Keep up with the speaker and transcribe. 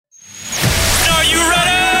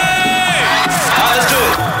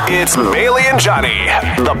It's Bailey and Johnny,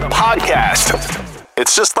 the podcast.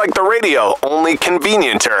 It's just like the radio, only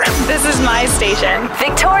convenienter. This is my station.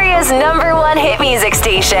 Victoria's #1 hit music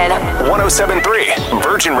station. 107.3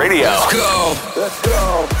 Virgin Radio. Let's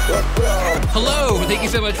go. Hello. Thank you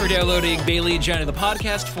so much for downloading Bailey and Johnny, the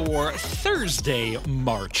podcast for Thursday,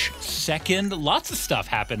 March 2nd. Lots of stuff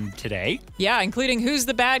happened today. Yeah, including Who's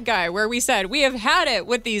the Bad Guy, where we said, we have had it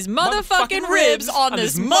with these motherfucking ribs on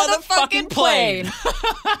this motherfucking plane.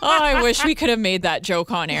 Oh, I wish we could have made that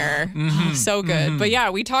joke on air. So good. But yeah,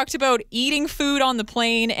 we talked about eating food on the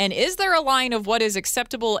plane, and is there a line of what is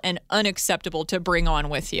acceptable and unacceptable to bring on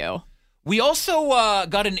with you? We also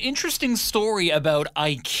got an interesting story about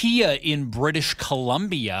IKEA in British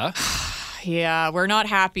Columbia. Yeah, we're not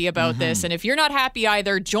happy about this. And if you're not happy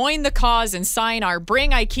either, join the cause and sign our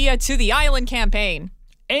Bring IKEA to the Island campaign.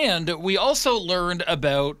 And we also learned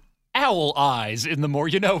about owl eyes in the More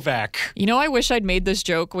You Know vac. You know, I wish I'd made this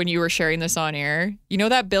joke when you were sharing this on air. You know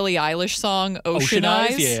that Billie Eilish song, Ocean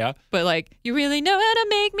Eyes? Yeah. But like, you really know how to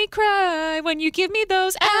make me cry when you give me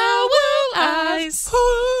those owl eyes.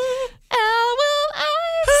 Owl eyes.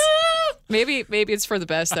 Maybe it's for the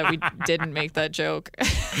best that we didn't make that joke.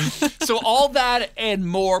 So all that and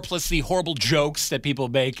more, plus the horrible jokes that people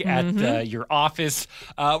make at your office.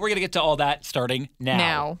 We're going to get to all that starting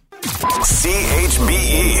now.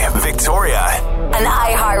 CHBE Victoria. An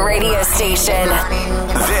iHeart radio station.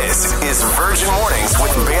 This is Virgin Mornings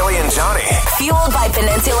with Bailey and Johnny. Fueled by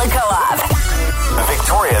Peninsula Co-op.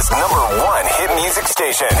 Victoria's #1 hit music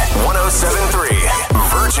station. 107.3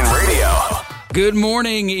 Virgin Radio. Good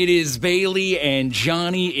morning. It is Bailey and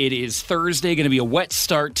Johnny. It is Thursday. Going to be a wet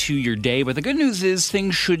start to your day. But the good news is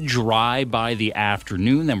things should dry by the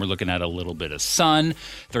afternoon. Then we're looking at a little bit of sun,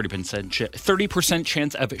 30%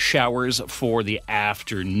 chance of showers for the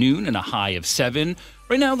afternoon and a high of 7.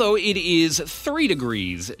 Right now, though, it is 3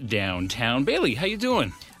 degrees downtown. Bailey, how you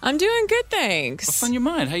doing? I'm doing good, thanks. What's on your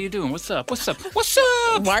mind? How you doing? What's up? What's up? What's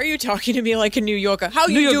up? Why are you talking to me like a New Yorker? How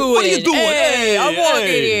New you York- doing? what are you doing? Hey, I'm Hey, walking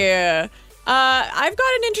hey. here. I've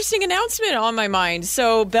got an interesting announcement on my mind.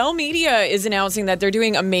 So Bell Media is announcing that they're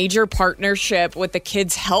doing a major partnership with the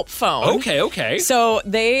Kids Help Phone. Okay. So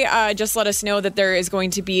they just let us know that there is going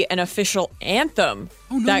to be an official anthem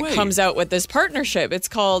that way. comes out with this partnership. It's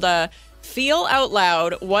called Feel Out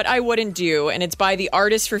Loud, What I Wouldn't Do, and it's by the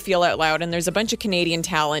artist for Feel Out Loud, and there's a bunch of Canadian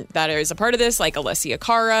talent that is a part of this, like Alessia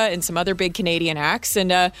Cara and some other big Canadian acts,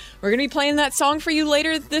 and we're going to be playing that song for you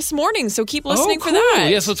later this morning, so keep listening for that.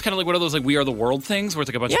 Yeah, so it's kind of like one of those like We Are the World things where it's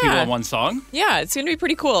like a bunch of people on one song. Yeah, it's going to be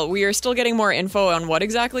pretty cool. We are still getting more info on what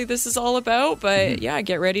exactly this is all about, but yeah,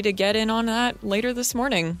 get ready to get in on that later this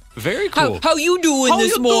morning. Very cool. How you doing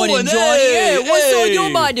this morning, Johnny? Hey, what's on hey.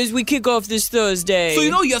 your mind as we kick off this Thursday?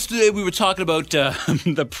 So, yesterday we were talking about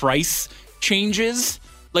the price changes.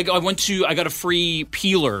 Like, I got a free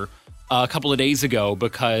peeler a couple of days ago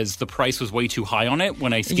because the price was way too high on it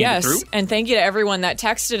when I scanned it through. Yes, and thank you to everyone that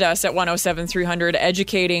texted us at 107-300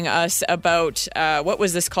 educating us about, what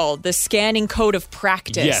was this called? The scanning code of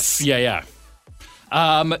practice. Yes, yeah.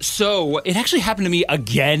 So it actually happened to me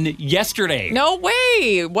again yesterday. No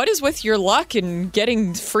way! What is with your luck in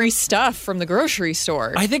getting free stuff from the grocery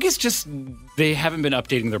store? I think it's just they haven't been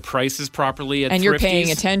updating their prices properly at and you're Thrifties.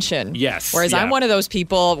 paying attention. Yes. Whereas yeah. I'm one of those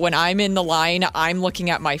people, when I'm in the line, I'm looking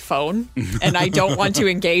at my phone and I don't want to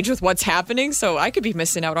engage with what's happening, so I could be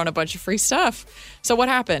missing out on a bunch of free stuff. So what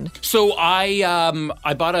happened? So I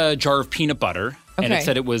bought a jar of peanut butter. And it Okay.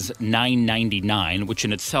 said it was $9.99, which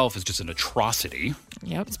in itself is just an atrocity.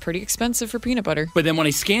 Yep, it's pretty expensive for peanut butter. But then when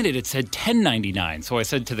I scanned it, it said $10.99. So I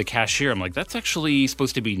said to the cashier, I'm like, that's actually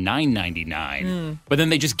supposed to be $9.99. But then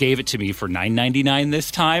they just gave it to me for $9.99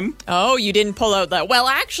 this time. Oh, you didn't pull out that. Well,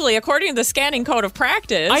 actually, according to the scanning code of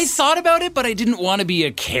practice. I thought about it, but I didn't want to be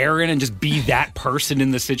a Karen and just be that person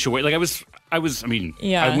in the situation. Like I was, I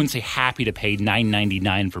wouldn't say happy to pay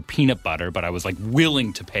 $9.99 for peanut butter, but I was like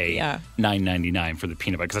willing to pay $9.99 for the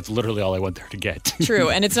peanut butter because that's literally all I went there to get. True,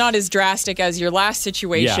 and it's not as drastic as your last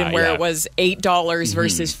situation where it was $8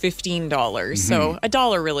 versus $15. So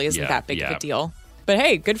 $1 really isn't that big of a deal. But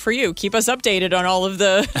hey, good for you. Keep us updated on all of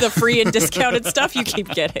the free and discounted stuff you keep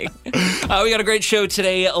getting. We got a great show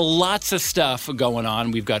today. Lots of stuff going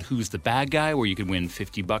on. We've got Who's the Bad Guy, where you can win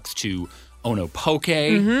 $50 to Ono Poke.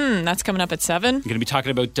 That's coming up at 7. We're going to be talking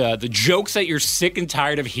about the jokes that you're sick and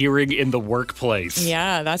tired of hearing in the workplace.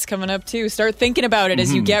 Yeah, that's coming up too. Start thinking about it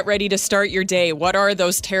as you get ready to start your day. What are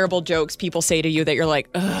those terrible jokes people say to you that you're like,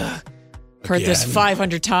 ugh, heard this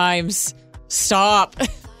 500 times. Stop. If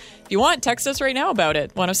you want, text us right now about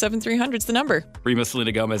it. 107-300 is the number. Rima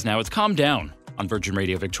Selena Gomez now. It's Calm Down on Virgin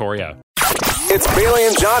Radio Victoria. It's Bailey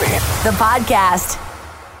and Johnny. The podcast.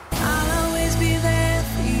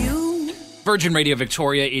 Virgin Radio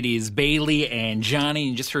Victoria. It is Bailey and Johnny.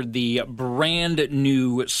 You just heard the brand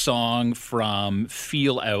new song from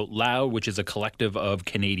Feel Out Loud, which is a collective of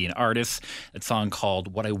Canadian artists. That song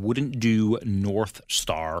called What I Wouldn't Do, North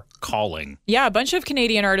Star Calling. Yeah, a bunch of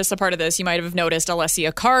Canadian artists are part of this. You might have noticed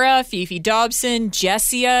Alessia Cara, Fifi Dobson,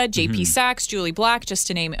 Jessia, JP Sachs, Julie Black, just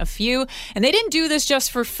to name a few. And they didn't do this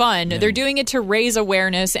just for fun. No. They're doing it to raise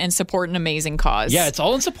awareness and support an amazing cause. Yeah, it's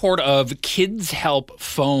all in support of Kids Help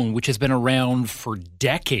Phone, which has been around for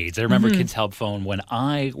decades. I remember Kids Help Phone when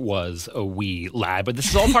I was a wee lad. But this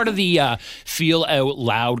is all part of the Feel Out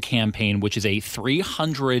Loud campaign, which is a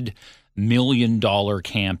 $300 million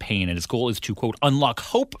campaign, and its goal is to, quote, unlock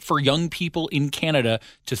hope for young people in Canada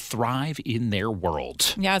to thrive in their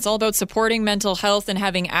world. Yeah, it's all about supporting mental health and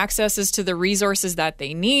having accesses to the resources that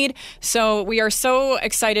they need. So we are so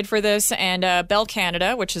excited for this, and Bell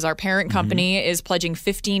Canada, which is our parent company, is pledging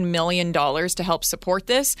 $15 million to help support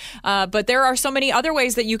this. But there are so many other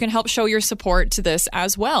ways that you can help show your support to this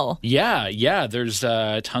as well. Yeah, there's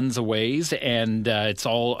tons of ways, and it's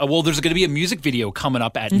all, well, there's going to be a music video coming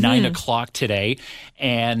up at 9 o'clock today,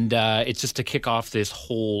 and it's just to kick off this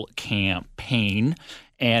whole campaign.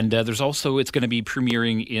 And there's also, it's going to be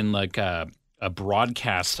premiering in like a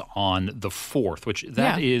broadcast on the 4th, which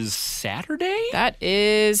is Saturday? That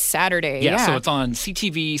is Saturday, yeah. So it's on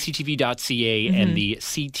CTV, ctv.ca, and the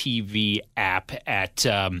CTV app at,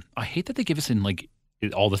 I hate that they give us in like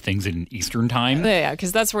all the things in Eastern time. Yeah,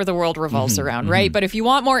 because that's where the world revolves around, right? But if you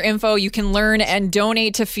want more info, you can learn and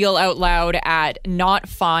donate to Feel Out Loud at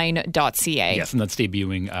notfine.ca. Yes, and that's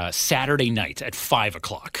debuting Saturday night at 5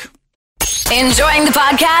 o'clock. Enjoying the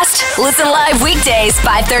podcast? Listen live weekdays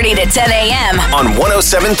 5:30 to 10 a.m. on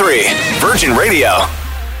 107.3 Virgin Radio.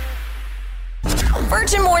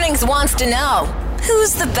 Virgin Mornings wants to know,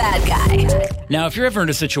 who's the bad guy? Now, if you're ever in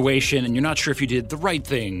a situation and you're not sure if you did the right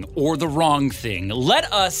thing or the wrong thing,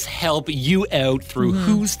 let us help you out through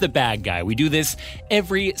Who's the Bad Guy. We do this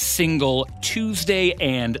every single Tuesday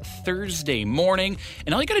and Thursday morning.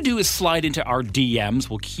 And all you got to do is slide into our DMs.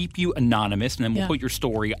 We'll keep you anonymous, and then we'll put your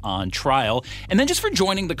story on trial. And then just for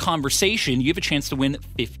joining the conversation, you have a chance to win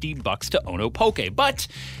 $50 to Ono Poke. But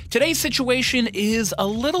today's situation is a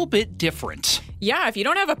little bit different. Yeah, if you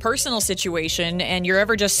don't have a personal situation and you're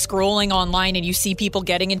ever just scrolling online and you see people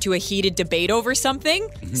getting into a heated debate over something,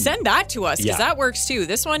 send that to us, because that works too.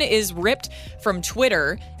 This one is ripped from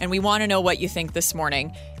Twitter, and we want to know what you think this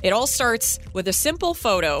morning. It all starts with a simple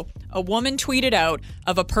photo a woman tweeted out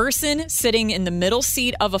of a person sitting in the middle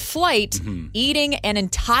seat of a flight eating an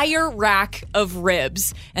entire rack of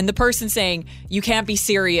ribs. And the person saying, you can't be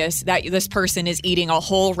serious that this person is eating a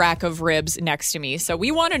whole rack of ribs next to me. So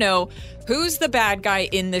we want to know, who's the bad guy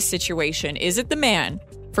in this situation? Is it the man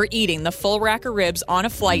for eating the full rack of ribs on a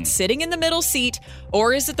flight sitting in the middle seat,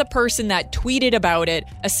 or is it the person that tweeted about it,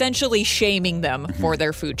 essentially shaming them for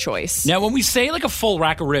their food choice? Now, when we say like a full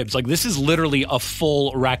rack of ribs, like this is literally a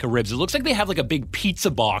full rack of ribs. It looks like they have like a big pizza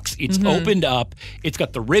box. It's opened up. It's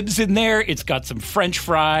got the ribs in there. It's got some French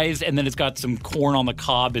fries, and then it's got some corn on the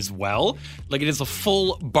cob as well. Like it is a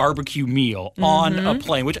full barbecue meal on a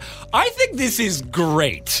plane, which I think this is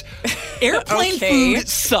great. Airplane food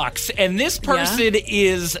sucks, and this person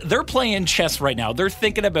they're playing chess right now. They're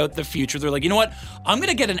thinking about the future. They're like, you know what? I'm going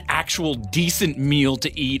to get an actual decent meal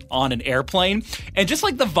to eat on an airplane. And just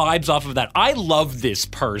like the vibes off of that, I love this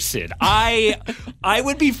person. I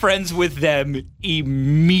would be friends with them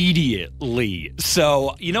immediately.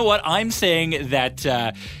 So, you know what? I'm saying that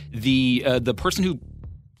the person who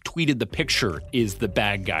tweeted the picture is the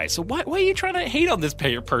bad guy. So why are you trying to hate on this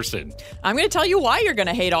person? I'm going to tell you why you're going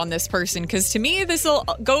to hate on this person, because to me this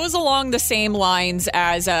goes along the same lines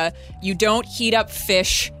as you don't heat up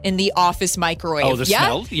fish in the office microwave. Oh, the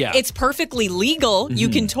smell? Yeah. It's perfectly legal. You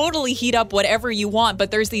can totally heat up whatever you want,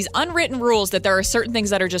 but there's these unwritten rules that there are certain things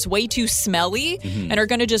that are just way too smelly and are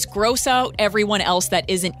going to just gross out everyone else that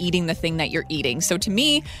isn't eating the thing that you're eating. So to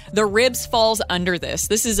me, the ribs falls under this.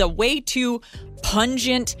 This is a way too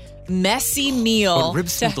pungent, messy meal. But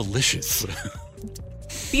ribs smell delicious.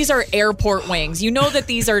 These are airport wings. You know that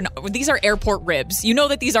these are airport ribs. You know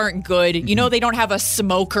that these aren't good. You know they don't have a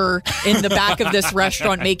smoker in the back of this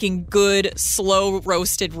restaurant making good, slow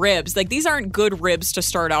roasted ribs. Like, these aren't good ribs to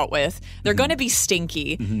start out with. They're going to be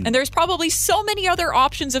stinky. And there's probably so many other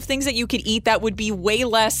options of things that you could eat that would be way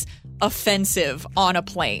less offensive on a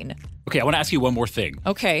plane. Okay, I want to ask you one more thing.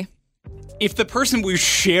 Okay. If the person was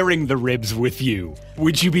sharing the ribs with you,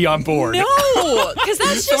 would you be on board? No, because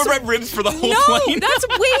that's just red ribs for the whole plane. No, that's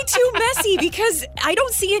way too messy because I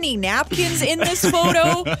don't see any napkins in this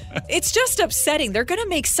photo. It's just upsetting. They're going to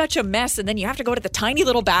make such a mess, and then you have to go to the tiny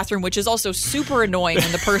little bathroom, which is also super annoying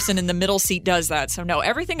when the person in the middle seat does that. So no,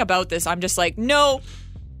 everything about this, I'm just like, no.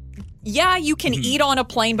 Yeah, you can eat on a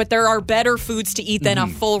plane, but there are better foods to eat than a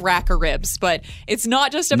full rack of ribs. But it's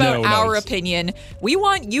not just about our opinion. We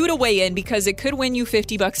want you to weigh in because it could win you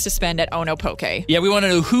 $50 to spend at Ono Poke. Yeah, we want to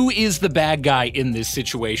know who is the bad guy in this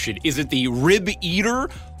situation. Is it the rib eater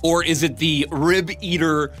or is it the rib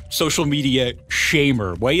eater social media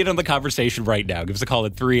shamer? Weigh in on the conversation right now. Give us a call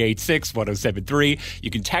at 386-1073. You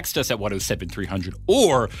can text us at 107300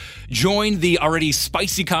 or join the already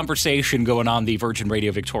spicy conversation going on the Virgin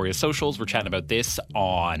Radio Victoria socials. We're chatting about this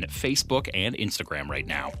on Facebook and Instagram right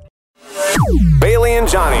now. Bailey and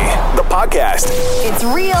Johnny, the podcast. It's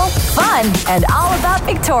real, fun, and all about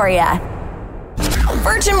Victoria.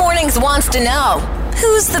 Virgin Mornings wants to know,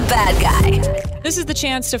 who's the bad guy? This is the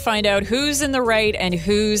chance to find out who's in the right and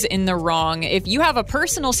who's in the wrong. If you have a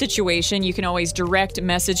personal situation, you can always direct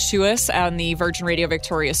message to us on the Virgin Radio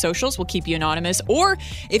Victoria socials. We'll keep you anonymous. Or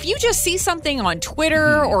if you just see something on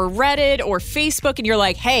Twitter or Reddit or Facebook and you're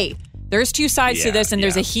like, hey, there's two sides to this and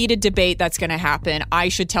there's a heated debate that's going to happen, I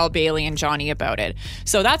should tell Bailey and Johnny about it.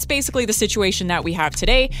 So that's basically the situation that we have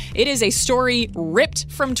today. It is a story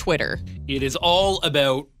ripped from Twitter. It is all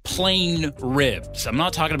about plain ribs. I'm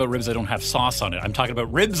not talking about ribs that don't have sauce on it. I'm talking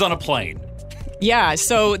about ribs on a plane. Yeah,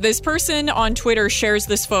 so this person on Twitter shares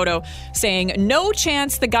this photo saying, no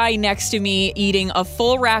chance the guy next to me eating a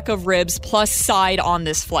full rack of ribs plus side on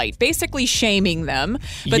this flight. Basically shaming them.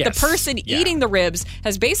 But the person eating the ribs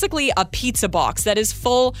has basically a pizza box that is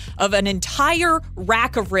full of an entire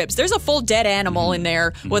rack of ribs. There's a full dead animal in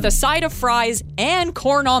there with a side of fries and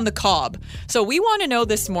corn on the cob. So we want to know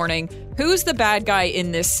this morning, who's the bad guy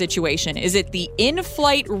in this situation? Is it the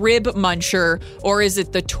in-flight rib muncher or is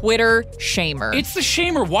it the Twitter shamer? It's the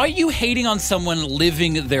shamer. Why are you hating on someone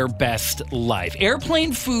living their best life?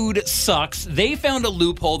 Airplane food sucks. They found a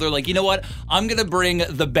loophole. They're like, you know what? I'm going to bring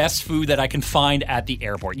the best food that I can find at the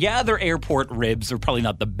airport. Yeah, their airport ribs are probably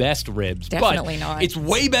not the best ribs. Definitely but not. It's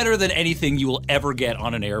way better than anything you will ever get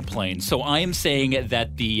on an airplane. So I am saying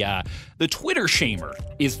that the Twitter shamer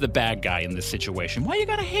is the bad guy in this situation. Why you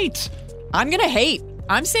gotta hate? I'm going to hate.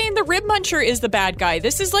 I'm saying the rib muncher is the bad guy.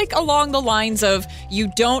 This is like along the lines of you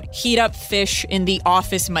don't heat up fish in the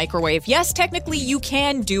office microwave. Yes, technically you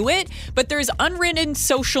can do it, but there's unwritten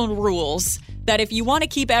social rules that if you want to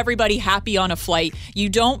keep everybody happy on a flight, you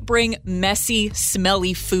don't bring messy,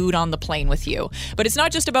 smelly food on the plane with you. But it's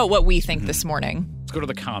not just about what we think this morning. Let's go to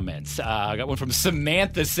the comments. I got one from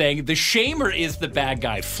Samantha saying, the shamer is the bad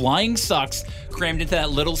guy. Flying sucks, crammed into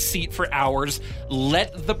that little seat for hours.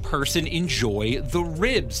 Let the person enjoy the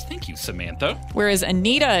ribs. Thank you, Samantha. Whereas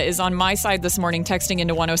Anita is on my side this morning texting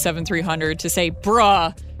into 107300 to say,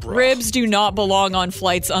 bruh, ribs do not belong on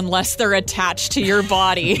flights unless they're attached to your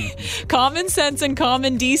body. Common sense and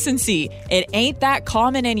common decency. It ain't that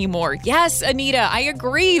common anymore. Yes, Anita, I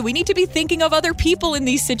agree. We need to be thinking of other people in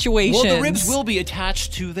these situations. Well, the ribs will be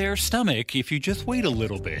attached to their stomach if you just wait a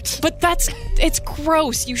little bit. But it's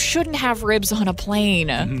gross. You shouldn't have ribs on a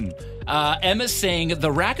plane. Emma's saying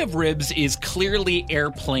the rack of ribs is clearly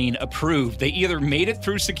airplane approved. They either made it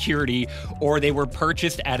through security or they were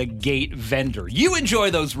purchased at a gate vendor. You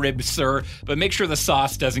enjoy those ribs, sir, but make sure the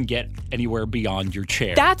sauce doesn't get anywhere beyond your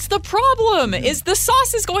chair. That's the problem, is the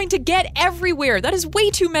sauce is going to get everywhere. That is way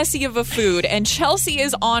too messy of a food. And Chelsea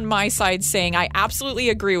is on my side saying, I absolutely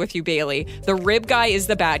agree with you, Bailey. The rib guy is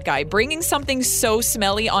the bad guy. Bringing something so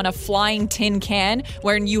smelly on a flying tin can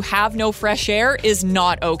when you have no fresh air is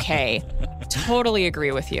not okay. Totally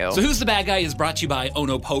agree with you. So Who's the Bad Guy is brought to you by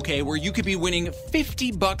Ono Poke, where you could be winning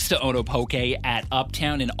 $50 to Ono Poke at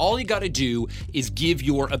Uptown, and all you got to do is give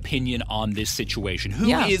your opinion on this situation. Who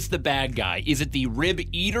is the bad guy? Is it the rib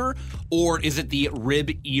eater or is it the rib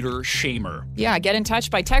eater shamer? Yeah, get in touch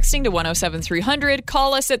by texting to 107300,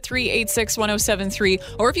 call us at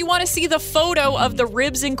 386-1073, or if you want to see the photo of the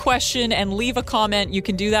ribs in question and leave a comment, you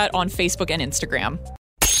can do that on Facebook and Instagram.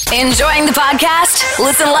 Enjoying the podcast?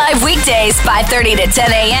 Listen live weekdays 5:30 to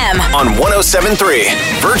 10 a.m. on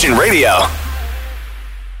 107.3 Virgin Radio.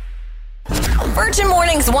 Virgin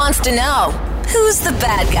Mornings wants to know, who's the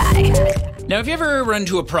bad guy? Now, if you ever run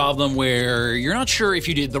into a problem where you're not sure if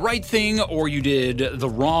you did the right thing or you did the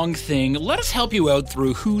wrong thing, let us help you out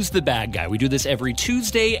through Who's the Bad Guy. We do this every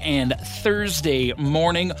Tuesday and Thursday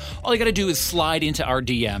morning. All you got to do is slide into our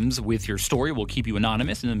DMs with your story. We'll keep you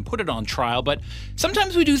anonymous and then put it on trial. But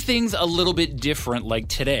sometimes we do things a little bit different, like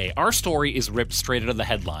today. Our story is ripped straight out of the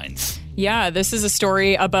headlines. Yeah, this is a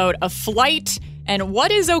story about a flight and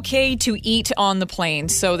what is okay to eat on the plane.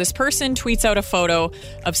 So this person tweets out a photo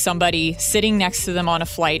of somebody sitting next to them on a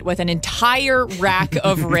flight with an entire rack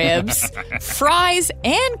of ribs, fries,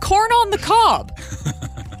 and corn on the cob.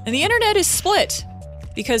 And the internet is split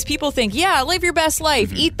because people think, yeah, live your best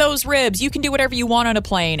life, eat those ribs, you can do whatever you want on a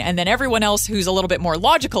plane. And then everyone else who's a little bit more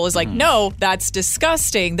logical is like, no, that's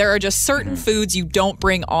disgusting. There are just certain foods you don't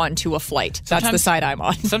bring onto a flight. That's the side I'm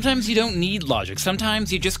on. Sometimes you don't need logic.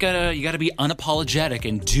 Sometimes you just gotta be unapologetic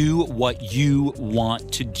and do what you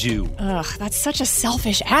want to do. Ugh, that's such a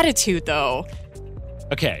selfish attitude, though.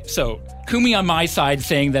 Okay, so Kumi on my side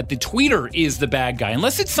saying that the tweeter is the bad guy.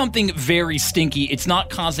 Unless it's something very stinky, it's not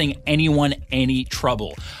causing anyone any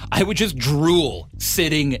trouble. I would just drool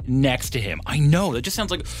sitting next to him. I know, that just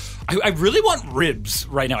sounds like... I really want ribs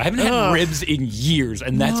right now. I haven't had ribs in years,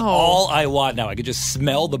 and that's all I want now. I could just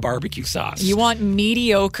smell the barbecue sauce. You want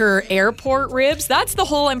mediocre airport ribs? That's the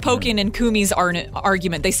hole I'm poking in Kumi's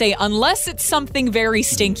argument. They say, unless it's something very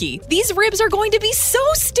stinky. These ribs are going to be so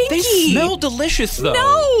stinky. They smell delicious, though.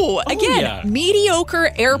 No! Again,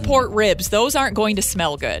 mediocre airport ribs. Those aren't going to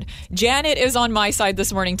smell good. Janet is on my side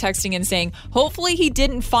this morning texting and saying, hopefully he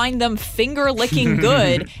didn't find them finger-licking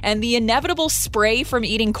good, and the inevitable spray from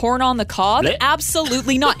eating corn on the cob?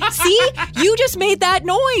 Absolutely not. See? You just made that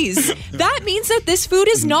noise. That means that this food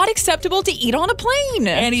is not acceptable to eat on a plane.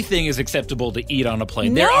 Anything is acceptable to eat on a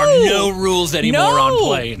plane. There are no rules anymore on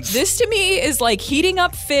planes. This to me is like heating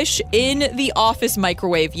up fish in the office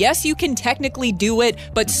microwave. Yes, you can technically do it,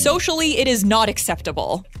 but socially it is not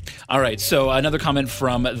acceptable. All right, so another comment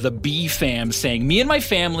from the B fam saying, me and my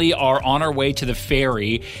family are on our way to the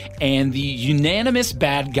ferry, and the unanimous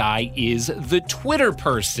bad guy is the Twitter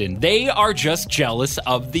person. They are just jealous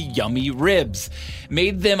of the yummy ribs.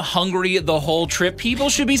 Made them hungry the whole trip. People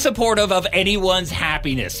should be supportive of anyone's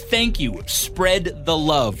happiness. Thank you. Spread the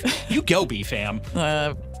love. You go, B fam.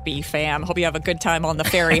 B fam. Hope you have a good time on the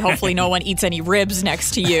ferry. Hopefully no one eats any ribs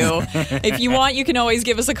next to you. If you want, you can always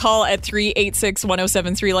give us a call at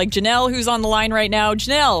 386-1073 like Janelle, who's on the line right now.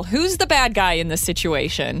 Janelle, who's the bad guy in this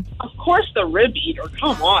situation? Of course the rib eater.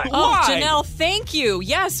 Come on. Oh, Why? Janelle, thank you.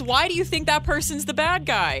 Yes, why do you think that person's the bad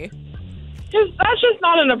guy? Because that's just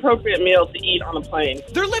not an appropriate meal to eat on a plane.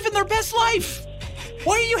 They're living their best life.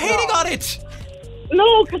 Why are you hating on it?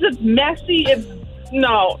 No, because it's messy.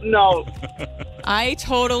 No. I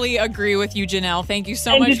totally agree with you, Janelle. Thank you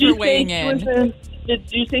so much for weighing in.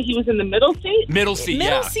 Did you say he was in the middle seat? Middle seat,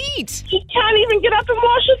 Middle seat. He can't even get up and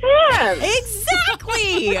wash his hands.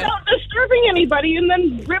 Exactly. Without disturbing anybody, and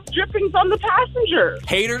then rib drippings on the passenger.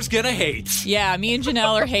 Haters gonna hate. Yeah, me and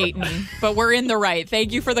Janelle are hating, but we're in the right.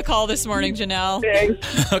 Thank you for the call this morning, Janelle.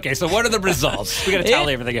 Thanks. Okay, so what are the results? We gotta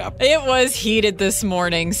tally everything up. It was heated this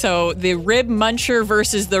morning. So the rib muncher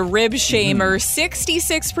versus the rib shamer,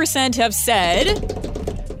 66% have said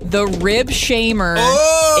the rib shamer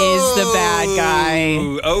is the bad guy.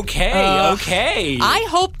 Okay. I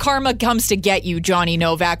hope karma comes to get you, Johnny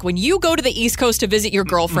Novak. When you go to the East Coast to visit your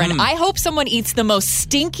girlfriend, I hope someone eats the most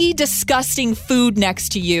stinky, disgusting food next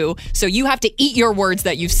to you, so you have to eat your words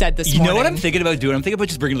that you've said this morning. You know what I'm thinking about doing? I'm thinking about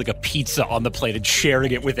just bringing like a pizza on the plate and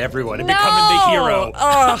sharing it with everyone and becoming the hero.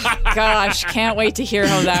 Oh, gosh. Can't wait to hear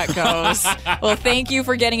how that goes. Well, thank you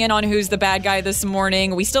for getting in on Who's the Bad Guy this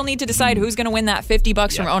morning. We still need to decide who's going to win that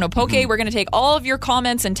 $50 from Ono Poke. We're going to take all of your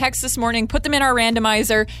comments and texts this morning, put them in our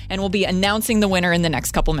randomizer, and we'll be announcing the winner in the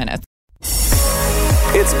next couple minutes.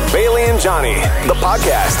 It's Bailey and Johnny, the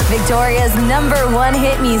podcast. Victoria's #1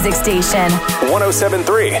 hit music station.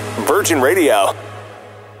 107.3 Virgin Radio. All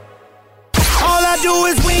I do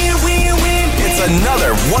is win. It's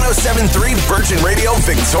another 107.3 Virgin Radio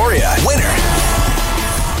Victoria winner.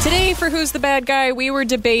 Today for Who's the Bad Guy, we were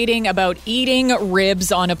debating about eating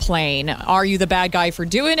ribs on a plane. Are you the bad guy for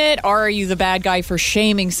doing it, or are you the bad guy for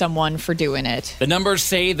shaming someone for doing it? The numbers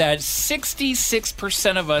say that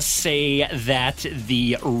 66% of us say that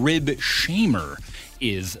the rib shamer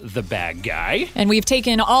is the bad guy. And we've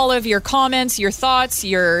taken all of your comments, your thoughts,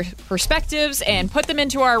 your perspectives, and put them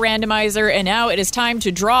into our randomizer, and now it is time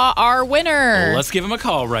to draw our winner. Let's give him a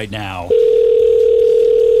call right now.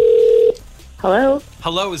 Hello,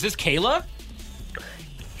 is this Kayla?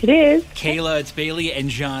 it is. Kayla, it's Bailey and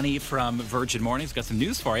Johnny from Virgin Mornings. Got some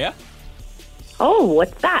news for you. Oh,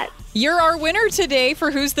 what's that? You're our winner today for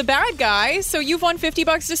Who's the Bad Guy, so you've won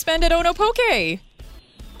 $50 to spend at Ono Poke.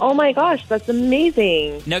 Oh my gosh, that's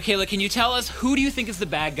amazing. Now, Kayla, can you tell us who do you think is the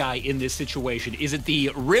bad guy in this situation? Is it the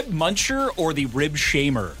rib muncher or the rib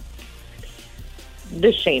shamer? The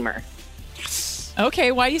shamer.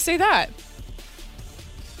 Okay, why do you say that?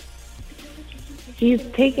 He's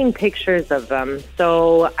taking pictures of them,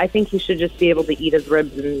 so I think he should just be able to eat his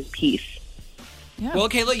ribs in peace. Yeah. Well,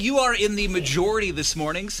 Kayla, you are in the majority this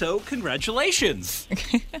morning, so congratulations.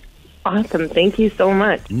 Awesome. Thank you so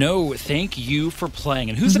much. No, thank you for playing.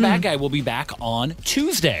 And Who's the Bad Guy will be back on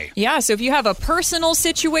Tuesday. Yeah, so if you have a personal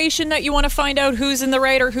situation that you want to find out who's in the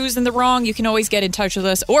right or who's in the wrong, you can always get in touch with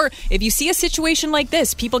us. Or if you see a situation like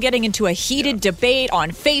this, people getting into a heated debate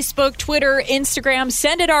on Facebook, Twitter, Instagram,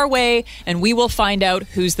 send it our way, and we will find out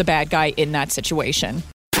who's the bad guy in that situation.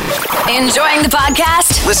 Enjoying the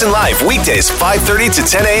podcast? Listen live weekdays 5:30 to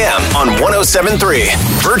 10 a.m. on 107.3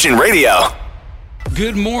 Virgin Radio.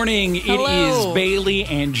 Good morning. Hello. It is Bailey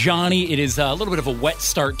and Johnny. It is a little bit of a wet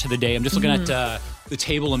start to the day. I'm just looking at the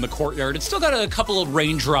table in the courtyard. It's still got a couple of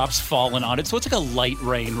raindrops falling on it, so it's like a light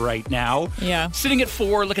rain right now. Yeah. Sitting at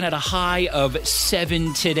 4, looking at a high of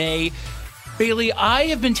 7 today. Bailey, I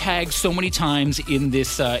have been tagged so many times in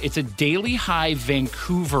this, it's a Daily Hive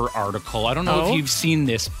Vancouver article. I don't know if you've seen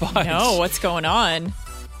this, but... No, what's going on?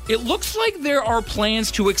 It looks like there are plans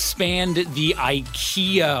to expand the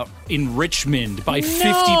IKEA in Richmond by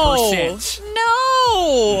 50%.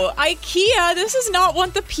 No, IKEA, this is not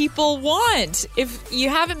what the people want. If you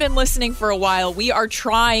haven't been listening for a while, we are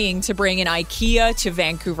trying to bring an IKEA to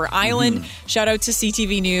Vancouver Island. Shout out to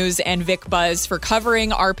CTV News and Vic Buzz for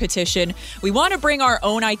covering our petition. We want to bring our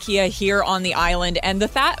own IKEA here on the island, and the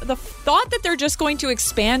thought that they're just going to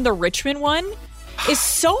expand the Richmond one is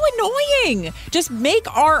so annoying. Just make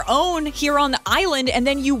our own here on the island, and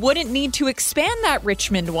then you wouldn't need to expand that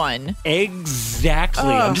Richmond one. Exactly.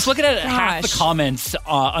 I'm just looking at half the comments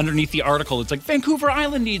underneath the article. It's like, Vancouver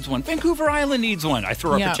Island needs one. Vancouver Island needs one. I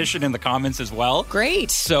threw our petition in the comments as well.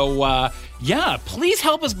 Great. So, please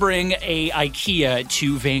help us bring a IKEA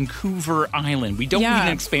to Vancouver Island. We don't need an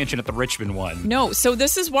expansion at the Richmond one. No, so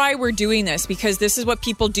this is why we're doing this, because this is what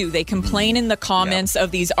people do. They complain in the comments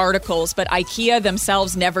of these articles, but IKEA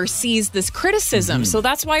themselves never sees this criticism. So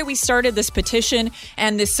that's why we started this petition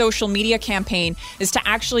and this social media campaign, is to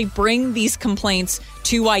actually bring these complaints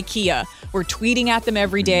to IKEA. We're tweeting at them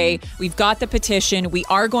every day. We've got the petition. We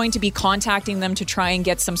are going to be contacting them to try and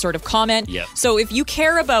get some sort of comment. Yep. So if you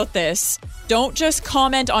care about this, don't just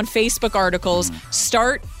comment on Facebook articles.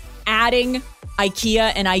 Start adding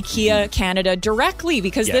IKEA and IKEA Canada directly,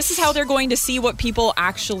 because this is how they're going to see what people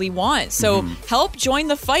actually want. So help join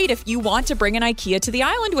the fight if you want to bring an IKEA to the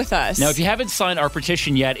island with us. Now, if you haven't signed our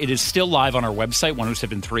petition yet, it is still live on our website,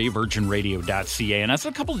 1073virginradio.ca. And as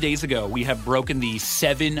a couple of days ago, we have broken the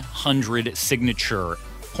 700 signature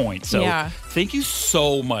point. So thank you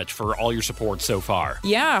so much for all your support so far.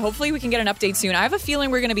 Yeah, hopefully we can get an update soon. I have a feeling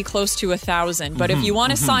we're going to be close to 1,000. But if you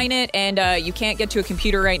want to sign it and you can't get to a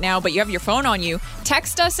computer right now, but you have your phone on you,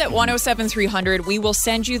 text us at 107300. We will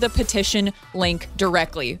send you the petition link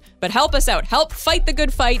directly. But help us out. Help fight the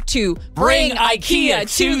good fight to bring IKEA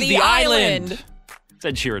to the island. It's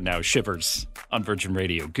Ed Sheeran now, Shivers on Virgin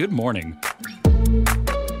Radio. Good morning.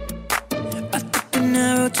 An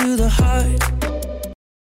arrow to the heart.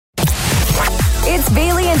 It's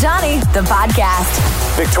Bailey and Johnny, the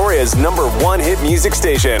podcast. Victoria's #1 hit music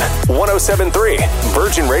station, 107.3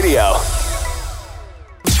 Virgin Radio.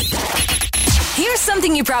 Here's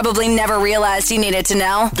something you probably never realized you needed to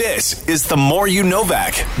know. This is The More You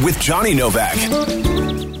Novak with Johnny Novak.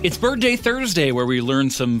 It's Birthday Thursday, where we learn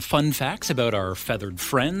some fun facts about our feathered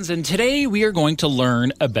friends. And today we are going to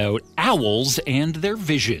learn about owls and their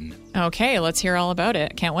vision. Okay, let's hear all about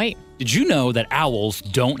it. Can't wait. Did you know that owls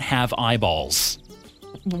don't have eyeballs?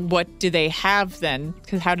 What do they have then?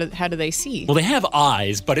 Because how do they see? Well, they have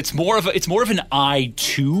eyes, but it's more of an eye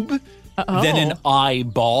tube than an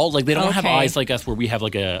eyeball. Like, they don't have eyes like us, where we have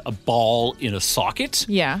like a ball in a socket.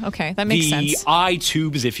 Yeah, okay, that makes sense. The eye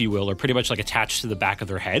tubes, if you will, are pretty much like attached to the back of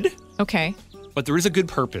their head. Okay. But there is a good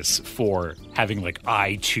purpose for having like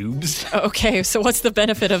eye tubes. Okay, so what's the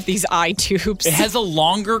benefit of these eye tubes? It has a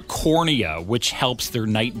longer cornea, which helps their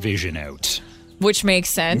night vision out. Which makes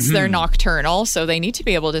sense. They're nocturnal, so they need to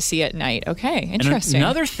be able to see at night. Okay, interesting. And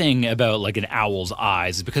another thing about like an owl's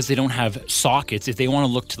eyes is because they don't have sockets, if they want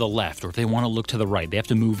to look to the left or if they want to look to the right, they have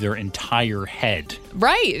to move their entire head.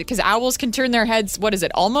 Right, because owls can turn their heads, what is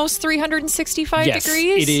it, almost 365 yes,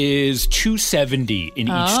 degrees? It is 270 in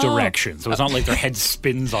each direction. So it's not like their head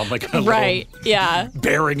spins on like a little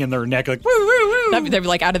bearing in their neck, like woo, woo, woo. They're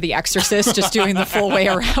like out of The Exorcist, just doing the full way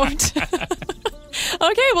around.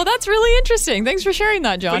 Okay, well, that's really interesting. Thanks for sharing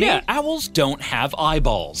that, Johnny. But yeah, owls don't have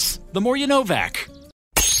eyeballs. The more you know, Vac.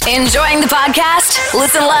 Enjoying the podcast?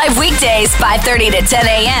 Listen live weekdays 5:30 to 10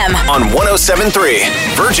 a.m. on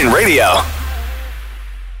 107.3 Virgin Radio.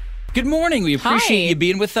 Good morning. We appreciate Hi. you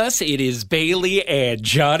being with us. It is Bailey and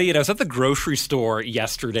Johnny. And I was at the grocery store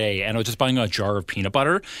yesterday and I was just buying a jar of peanut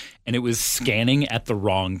butter and it was scanning at the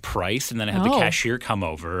wrong price. And then I had the cashier come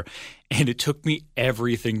over and it took me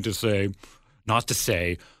everything to say, not to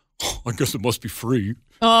say, oh, I guess it must be free.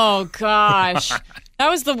 Oh, gosh. That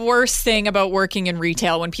was the worst thing about working in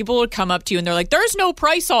retail, when people would come up to you and they're like, there's no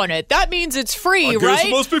price on it. That means it's free, right? I guess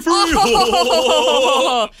it must be free.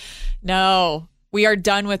 Oh. No. We are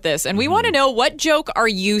done with this. And we want to know, what joke are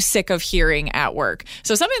you sick of hearing at work?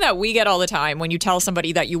 So something that we get all the time when you tell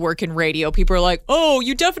somebody that you work in radio, people are like, oh,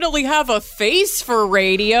 you definitely have a face for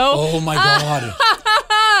radio. Oh, my God.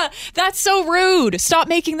 That's so rude. Stop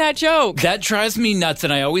making that joke. That drives me nuts,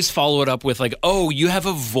 and I always follow it up with like, oh, you have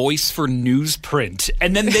a voice for newsprint.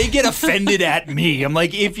 And then they get offended at me. I'm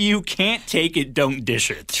like, if you can't take it, don't dish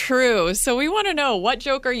it. True. So we want to know, what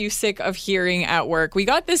joke are you sick of hearing at work? We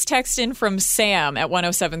got this text in from Sam at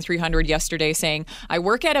 107-300 yesterday saying, I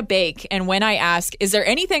work at a bake, and when I ask, is there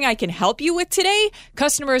anything I can help you with today?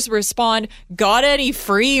 Customers respond, got any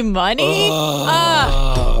free money?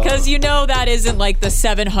 Because you know that isn't like the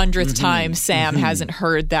 700th time Sam hasn't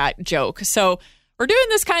heard that joke. So we're doing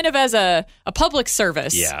this kind of as a public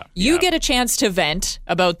service. You get a chance to vent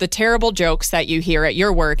about the terrible jokes that you hear at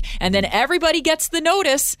your work, and then everybody gets the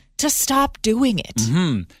notice to stop doing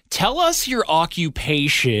it. Tell us your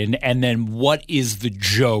occupation and then what is the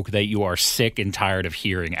joke that you are sick and tired of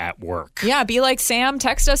hearing at work. Yeah, be like Sam.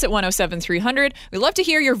 Text us at 107-300. We'd love to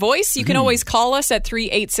hear your voice. You can always call us at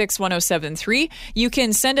 386-1073. You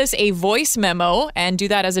can send us a voice memo and do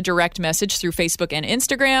that as a direct message through Facebook and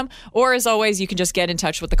Instagram. Or as always, you can just get in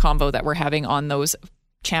touch with the convo that we're having on those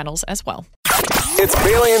channels as well. It's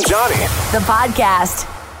Bailey and Johnny. The podcast.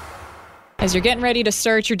 As you're getting ready to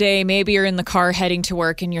start your day, maybe you're in the car heading to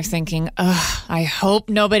work and you're thinking, ugh, I hope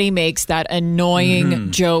nobody makes that annoying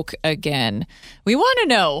joke again. We want to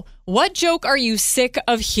know, what joke are you sick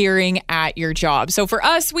of hearing at your job? So for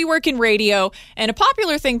us, we work in radio, and a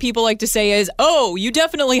popular thing people like to say is, oh, you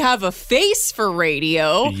definitely have a face for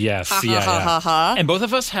radio. Yes, ha, ha, ha. And both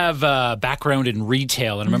of us have background in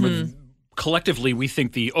retail, and I remember collectively, we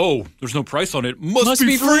think there's no price on it. Must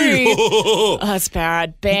be free. Oh, that's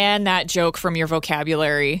bad. Ban that joke from your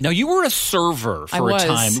vocabulary. Now, you were a server for a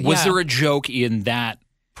time. Was yeah. there a joke in that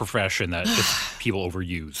profession that just people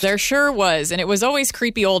overuse? There sure was. And it was always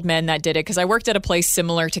creepy old men that did it, because I worked at a place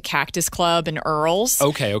similar to Cactus Club and Earl's.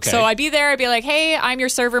 Okay. So I'd be there. I'd be like, hey, I'm your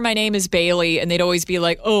server. My name is Bailey. And they'd always be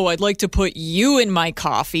like, oh, I'd like to put you in my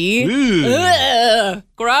coffee. Ugh,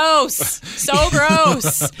 gross. So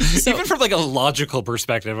gross. Even from like a logical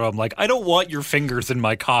perspective, I'm like, I don't want your fingers in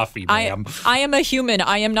my coffee, ma'am. I am a human.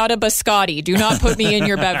 I am not a biscotti. Do not put me in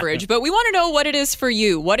your beverage. But we want to know what it is for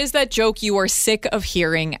you. What is that joke you are sick of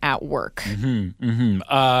hearing at work?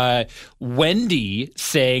 Wendy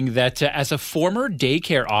saying that as a former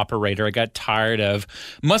daycare operator, I got tired of,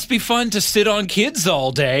 must be fun to sit on kids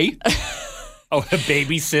all day. Oh, a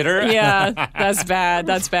babysitter? Yeah, that's bad.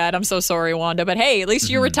 That's bad. I'm so sorry, Wanda. But hey, at least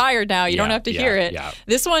you're retired now. You don't have to hear it. Yeah.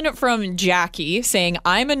 This one from Jackie saying,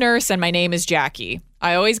 I'm a nurse and my name is Jackie.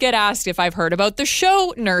 I always get asked if I've heard about the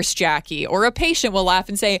show Nurse Jackie, or a patient will laugh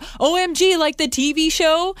and say, OMG, like the TV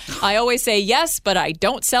show? I always say yes, but I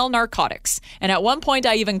don't sell narcotics. And at one point,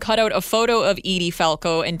 I even cut out a photo of Edie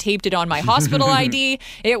Falco and taped it on my hospital ID.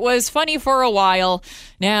 It was funny for a while.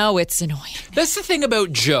 Now it's annoying. That's the thing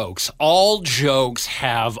about jokes. All jokes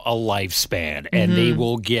have a lifespan, and they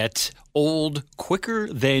will get old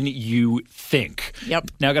quicker than you think.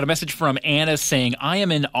 Yep. Now I got a message from Anna saying, I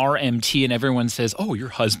am an RMT and everyone says, oh, your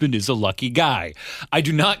husband is a lucky guy. I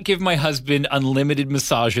do not give my husband unlimited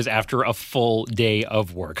massages after a full day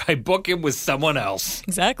of work. I book him with someone else.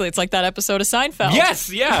 Exactly. It's like that episode of Seinfeld.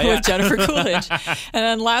 Yes, yeah. With Jennifer Coolidge. And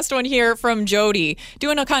then last one here from Jody,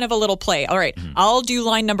 doing a kind of a little play. All right, I'll do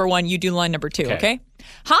line number 1, you do line number 2, okay?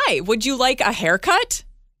 Hi, would you like a haircut?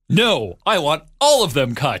 No, I want all of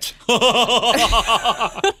them cut.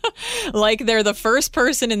 Like they're the first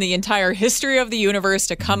person in the entire history of the universe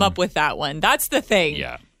to come up with that one. That's the thing.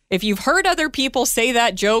 Yeah. If you've heard other people say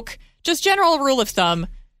that joke, just general rule of thumb,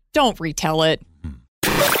 don't retell it.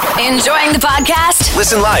 Enjoying the podcast?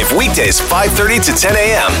 Listen live weekdays 5:30 to 10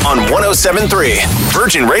 a.m. on 107.3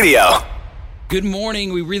 Virgin Radio. Good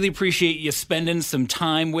morning. We really appreciate you spending some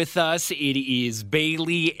time with us. It is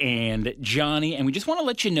Bailey and Johnny, and we just want to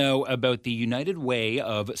let you know about the United Way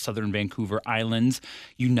of Southern Vancouver Island's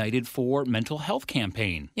United for Mental Health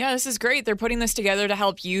campaign. Yeah, this is great. They're putting this together to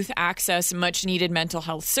help youth access much-needed mental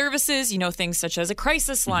health services, things such as a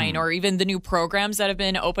crisis line or even the new programs that have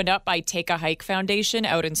been opened up by Take a Hike Foundation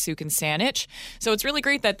out in Sooke and Saanich. So it's really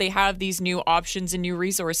great that they have these new options and new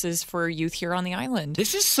resources for youth here on the island.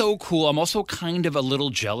 This is so cool. I'm also kind of a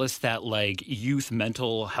little jealous that youth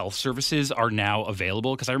mental health services are now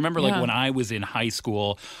available, because I remember when I was in high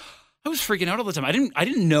school, I was freaking out all the time. I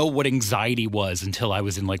didn't know what anxiety was until I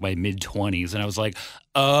was in my mid-20s, and I was like,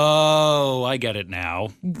 oh, I get it now.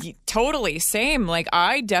 Totally. Same.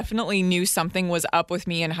 I definitely knew something was up with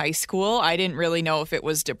me in high school. I didn't really know if it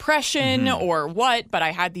was depression or what, but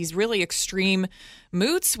I had these really extreme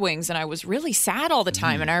mood swings and I was really sad all the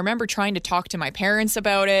time. And I remember trying to talk to my parents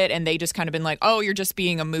about it, and they just kind of been like, oh, you're just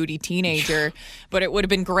being a moody teenager. But it would have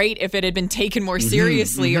been great if it had been taken more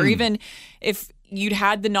seriously, or even if you'd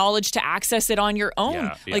had the knowledge to access it on your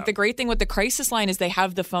own. Yeah. The great thing with the crisis line is they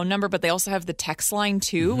have the phone number, but they also have the text line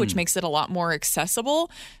too, which makes it a lot more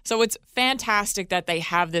accessible. So it's fantastic that they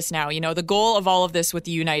have this now. The goal of all of this with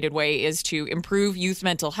the United Way is to improve youth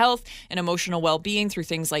mental health and emotional well-being through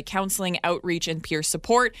things like counseling, outreach, and peer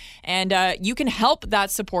support. And you can help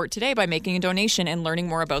that support today by making a donation and learning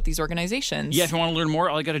more about these organizations. Yeah, if you want to learn more,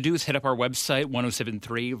 all you got to do is hit up our website,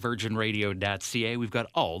 1073virginradio.ca. We've got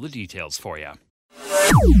all the details for you.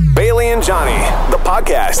 Bailey and Johnny, the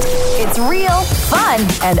podcast. It's real, fun,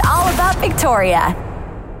 and all about Victoria.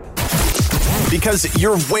 Because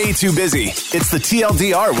you're way too busy. It's the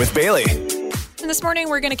TLDR with Bailey. And this morning,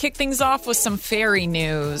 we're going to kick things off with some fairy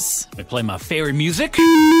news. I play my fairy music.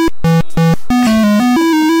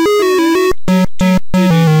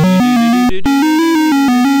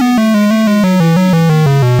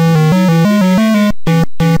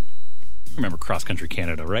 Remember Cross Country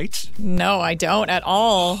Canada, right? No, I don't at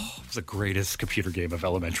all. It was the greatest computer game of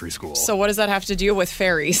elementary school. So what does that have to do with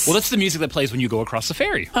fairies? Well, that's the music that plays when you go across the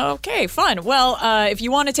ferry. Okay, fun. Well, if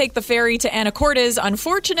you want to take the ferry to Anacortes,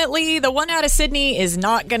 unfortunately, the one out of Sydney is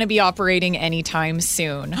not going to be operating anytime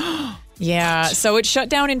soon. Yeah, so it shut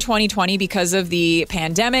down in 2020 because of the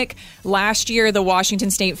pandemic. Last year, the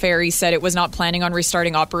Washington State Ferry said it was not planning on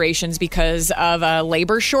restarting operations because of a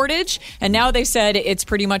labor shortage. And now they've said it's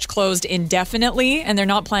pretty much closed indefinitely, and they're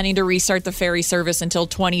not planning to restart the ferry service until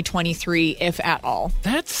 2023, if at all.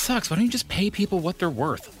 That sucks. Why don't you just pay people what they're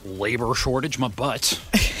worth? Labor shortage, my butt.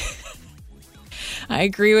 I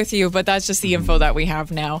agree with you, but that's just the info that we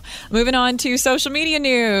have now. Moving on to social media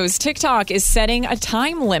news. TikTok is setting a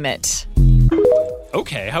time limit.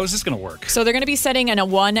 Okay, how is this going to work? So they're going to be setting a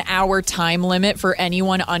 1-hour time limit for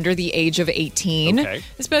anyone under the age of 18. Okay.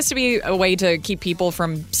 It's supposed to be a way to keep people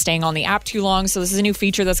from staying on the app too long. So this is a new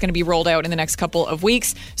feature that's going to be rolled out in the next couple of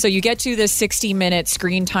weeks. So you get to the 60-minute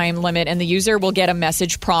screen time limit, and the user will get a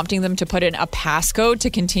message prompting them to put in a passcode to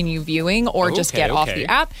continue viewing or just get off the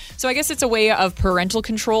app. So I guess it's a way of parental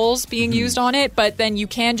controls being used on it, but then you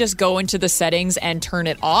can just go into the settings and turn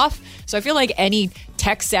it off. So I feel like any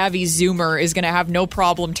tech-savvy Zoomer is going to have no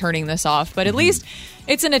problem turning this off, but at least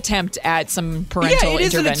it's an attempt at some parental intervention.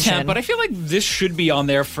 Is an attempt, but I feel like this should be on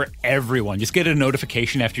there for everyone. Just get a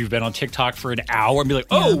notification after you've been on TikTok for an hour and be like,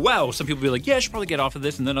 oh, wow. Some people will be like, yeah, I should probably get off of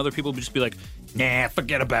this. And then other people will just be like, nah,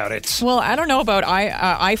 forget about it. Well, I don't know about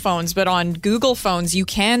iPhones, but on Google phones, you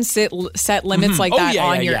can set limits like that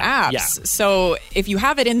on your apps. Yeah. So if you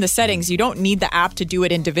have it in the settings, you don't need the app to do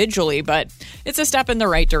it individually, but it's a step in the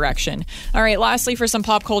right direction. All right, lastly, for some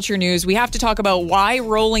pop culture news, we have to talk about why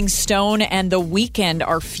Rolling Stone and The Weeknd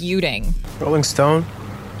are feuding. Rolling Stone?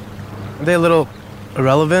 Are they a little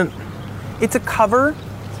irrelevant? It's a cover.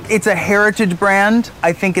 It's a heritage brand.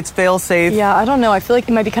 I think it's fail-safe. Yeah, I don't know. I feel like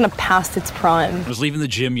it might be kind of past its prime. I was leaving the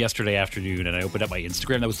gym yesterday afternoon and I opened up my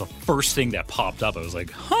Instagram. That was the first thing that popped up. I was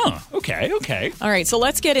like, okay. All right, so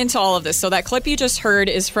let's get into all of this. So that clip you just heard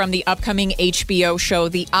is from the upcoming HBO show,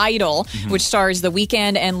 The Idol, which stars The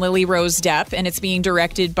Weeknd and Lily Rose Depp, and it's being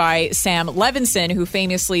directed by Sam Levinson, who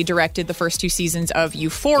famously directed the first 2 seasons of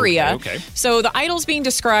Euphoria. Okay. So The Idol's being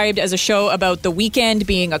described as a show about The Weeknd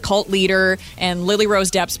being a cult leader and Lily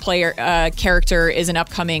Rose Depp's character is an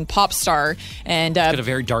upcoming pop star. And it's got a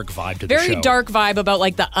very dark vibe to the show. Very dark vibe about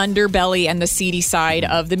like the underbelly and the seedy side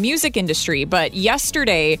of the music industry. But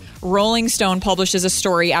yesterday, Rolling Stone publishes a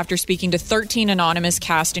story after speaking to 13 anonymous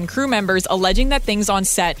cast and crew members alleging that things on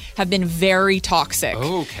set have been very toxic.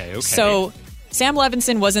 Okay. So Sam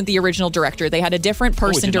Levinson wasn't the original director. They had a different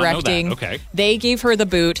person directing. Okay. They gave her the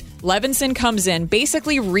boot. Levinson comes in,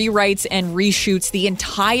 basically rewrites and reshoots the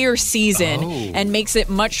entire season and makes it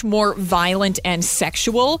much more violent and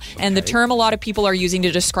sexual. Okay. And the term a lot of people are using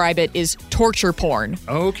to describe it is torture porn.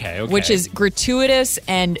 Okay. Which is gratuitous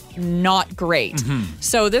and not great. Mm-hmm.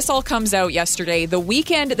 So this all comes out yesterday. The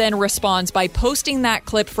Weeknd then responds by posting that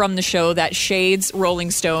clip from the show that shades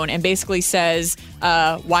Rolling Stone and basically says,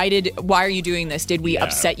 why are you doing this? Did we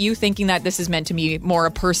upset you, thinking that this is meant to be more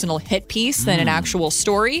a personal hit piece than an actual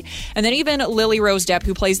story? And then even Lily Rose Depp,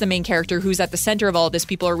 who plays the main character, who's at the center of all of this,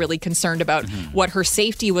 people are really concerned about what her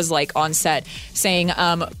safety was like on set, saying,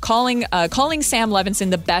 calling Sam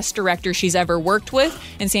Levinson the best director she's ever worked with,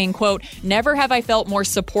 and saying, quote, "Never have I felt more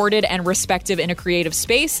supported and respected in a creative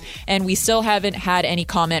space." And we still haven't had any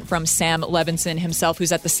comment from Sam Levinson himself,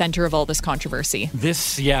 who's at the center of all this controversy.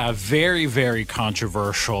 This, very, very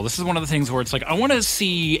controversial. This is one of the things where it's like, I want to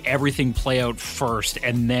see everything play out first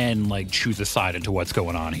and then like choose a side into what's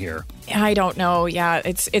going on here. I don't know. Yeah,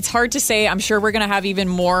 it's hard to say. I'm sure we're going to have even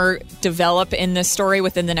more develop in this story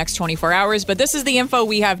within the next 24 hours, but this is the info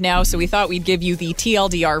we have now, so we thought we'd give you the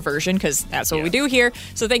TLDR version because that's what we do here.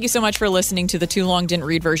 So thank you so much for listening to the Too Long Didn't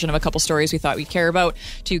Read version of a couple stories we thought we'd care about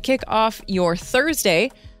to kick off your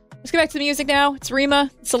Thursday. Let's get back to the music now. It's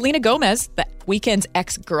Rima, Selena Gomez, the Weeknd's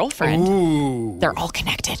ex-girlfriend. Ooh. They're all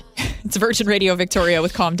connected. It's Virgin Radio Victoria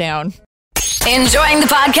with Calm Down. Enjoying the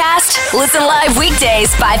podcast? Listen live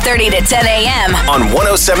weekdays 5:30 to 10 a.m. on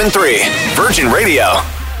 107.3 Virgin Radio.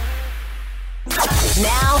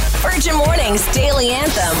 Now, Virgin Mornings Daily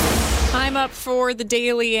Anthem. I'm up for the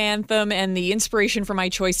Daily Anthem, and the inspiration for my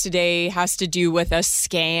choice today has to do with a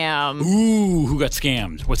scam. Ooh, who got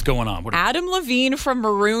scammed? What's going on? Adam Levine from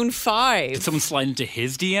Maroon 5. Did someone slide into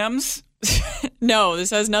his DMs? No,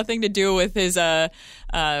 this has nothing to do with his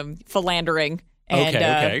philandering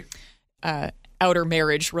and outer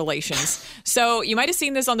marriage relations. So you might have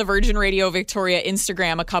seen this on the Virgin Radio Victoria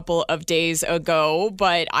Instagram a couple of days ago,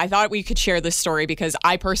 but I thought we could share this story because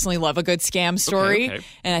I personally love a good scam story. Okay.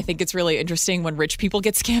 And I think it's really interesting when rich people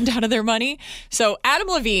get scammed out of their money. So Adam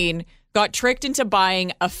Levine got tricked into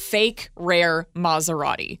buying a fake rare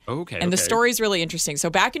Maserati. And the story's really interesting. So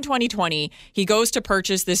back in 2020, he goes to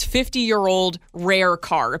purchase this 50-year-old rare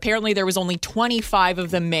car. Apparently, there was only 25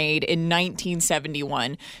 of them made in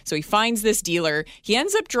 1971. So he finds this dealer. He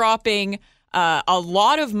ends up dropping a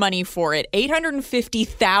lot of money for it,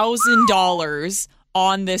 $850,000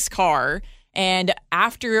 on this car. And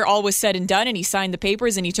after all was said and done and he signed the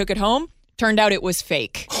papers and he took it home, turned out it was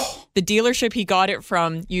fake. The dealership he got it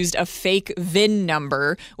from used a fake VIN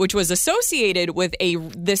number, which was associated with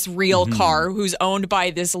this real car who's owned by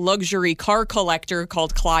this luxury car collector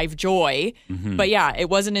called Clive Joy. But yeah, it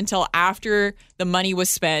wasn't until after the money was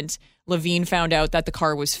spent, Levine found out that the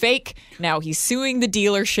car was fake. Now he's suing the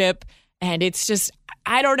dealership, and it's just,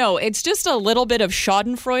 I don't know. It's just a little bit of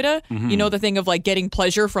schadenfreude. You know, the thing of like getting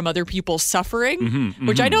pleasure from other people's suffering,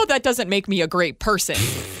 which I know that doesn't make me a great person.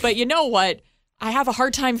 But you know what? I have a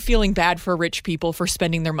hard time feeling bad for rich people for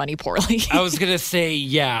spending their money poorly. I was gonna say,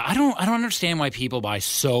 I don't understand why people buy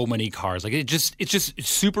so many cars. Like it's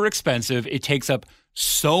super expensive. It takes up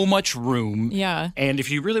so much room. Yeah. And if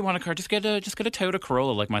you really want a car, just get a Toyota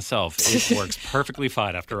Corolla like myself. It works perfectly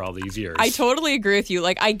fine after all these years. I totally agree with you.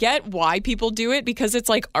 Like, I get why people do it because it's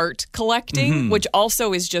like art collecting, which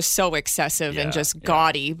also is just so excessive and just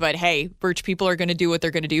gaudy. But hey, rich people are going to do what they're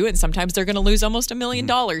going to do, and sometimes they're going to lose almost $1 million.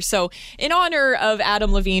 So in honor of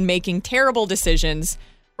Adam Levine making terrible decisions,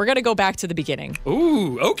 we're going to go back to the beginning.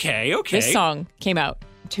 Ooh, okay. This song came out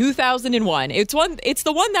 2001. It's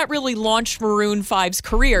the one that really launched Maroon 5's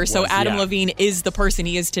career. So Adam Levine is the person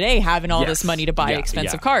he is today, having all this money to buy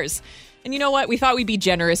expensive cars. And you know what? We thought we'd be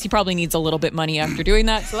generous. He probably needs a little bit money after doing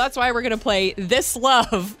that. So that's why we're going to play This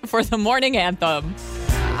Love for the morning anthem.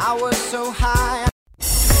 I was so high.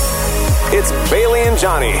 It's Bailey and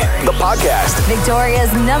Johnny, the podcast. Victoria's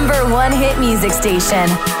 #1 hit music station.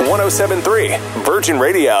 107.3 Virgin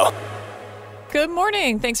Radio. Good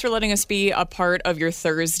morning. Thanks for letting us be a part of your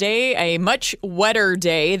Thursday. A much wetter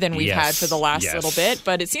day than we've had for the last little bit,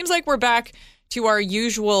 but it seems like we're back to our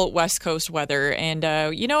usual West Coast weather. And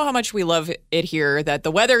you know how much we love it here, that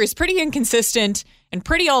the weather is pretty inconsistent and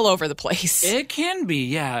pretty all over the place. It can be.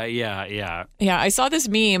 Yeah. Yeah, I saw this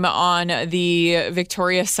meme on the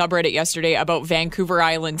Victoria subreddit yesterday about Vancouver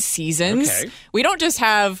Island seasons. Okay. We don't just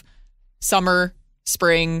have summer,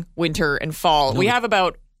 spring, winter, and fall. We have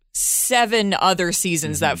about 7 other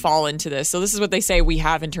seasons that fall into this. So this is what they say we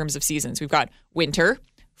have in terms of seasons. We've got winter,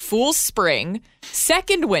 fool's spring,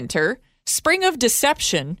 second winter, spring of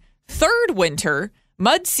deception, third winter,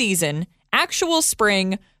 mud season, actual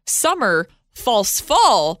spring, summer, false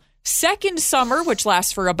fall, second summer, which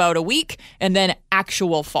lasts for about a week, and then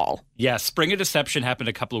actual fall. Yeah, Spring of Deception happened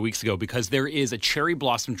a couple of weeks ago because there is a cherry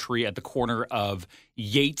blossom tree at the corner of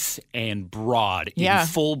Yates and Broad in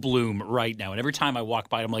full bloom right now. And every time I walk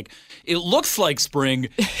by, I'm like, it looks like spring.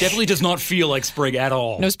 Definitely does not feel like spring at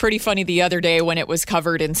all. And it was pretty funny the other day when it was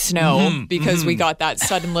covered in snow because we got that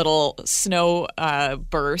sudden little snow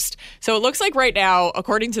burst. So it looks like right now,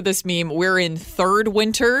 according to this meme, we're in third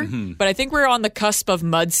winter, but I think we're on the cusp of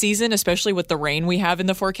mud season, especially with the rain we have in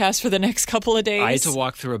the forecast for the next couple of days. I had to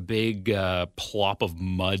walk through a big plop of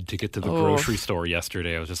mud to get to the grocery store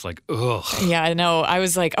yesterday. I was just like, ugh. Yeah, I know. I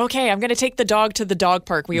was like, okay, I'm going to take the dog to the dog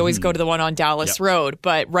park. We always go to the one on Dallas Road.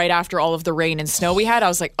 But right after all of the rain and snow we had, I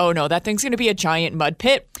was like, oh no, that thing's going to be a giant mud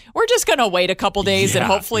pit. We're just going to wait a couple days and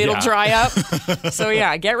hopefully it'll dry up. So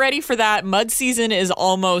yeah, get ready for that. Mud season is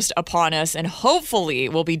almost upon us, and hopefully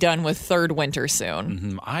we'll be done with third winter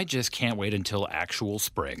soon. I just can't wait until actual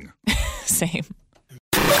spring. Same.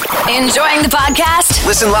 Enjoying the podcast?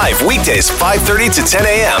 Listen live weekdays 5:30 to 10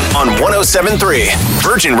 a.m. on 107.3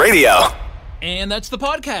 Virgin Radio. And that's the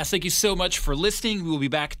podcast. Thank you so much for listening. We will be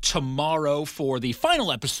back tomorrow for the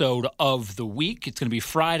final episode of the week. It's going to be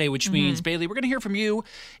Friday, which means, Bailey, we're going to hear from you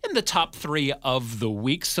in the top 3 of the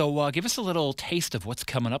week. So give us a little taste of what's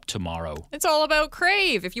coming up tomorrow. It's all about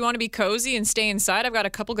Crave. If you want to be cozy and stay inside, I've got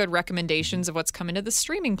a couple good recommendations of what's coming to the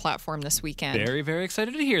streaming platform this weekend. Very, very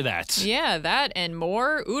excited to hear that. Yeah, that and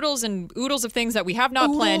more. Oodles of things that we have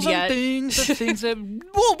not planned yet. Things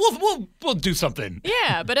that we'll do something.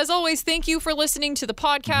 Yeah, but as always, thank you for listening to the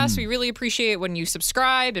podcast. We really appreciate when you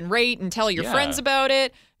subscribe and rate and tell your friends about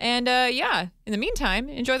it. And in the meantime,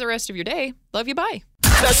 enjoy the rest of your day. Love you. Bye.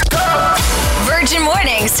 Let's go! Virgin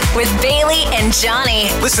Mornings with Bailey and Johnny.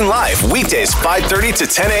 Listen live weekdays 5:30 to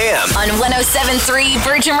 10 a.m. on 107.3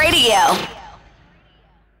 Virgin Radio.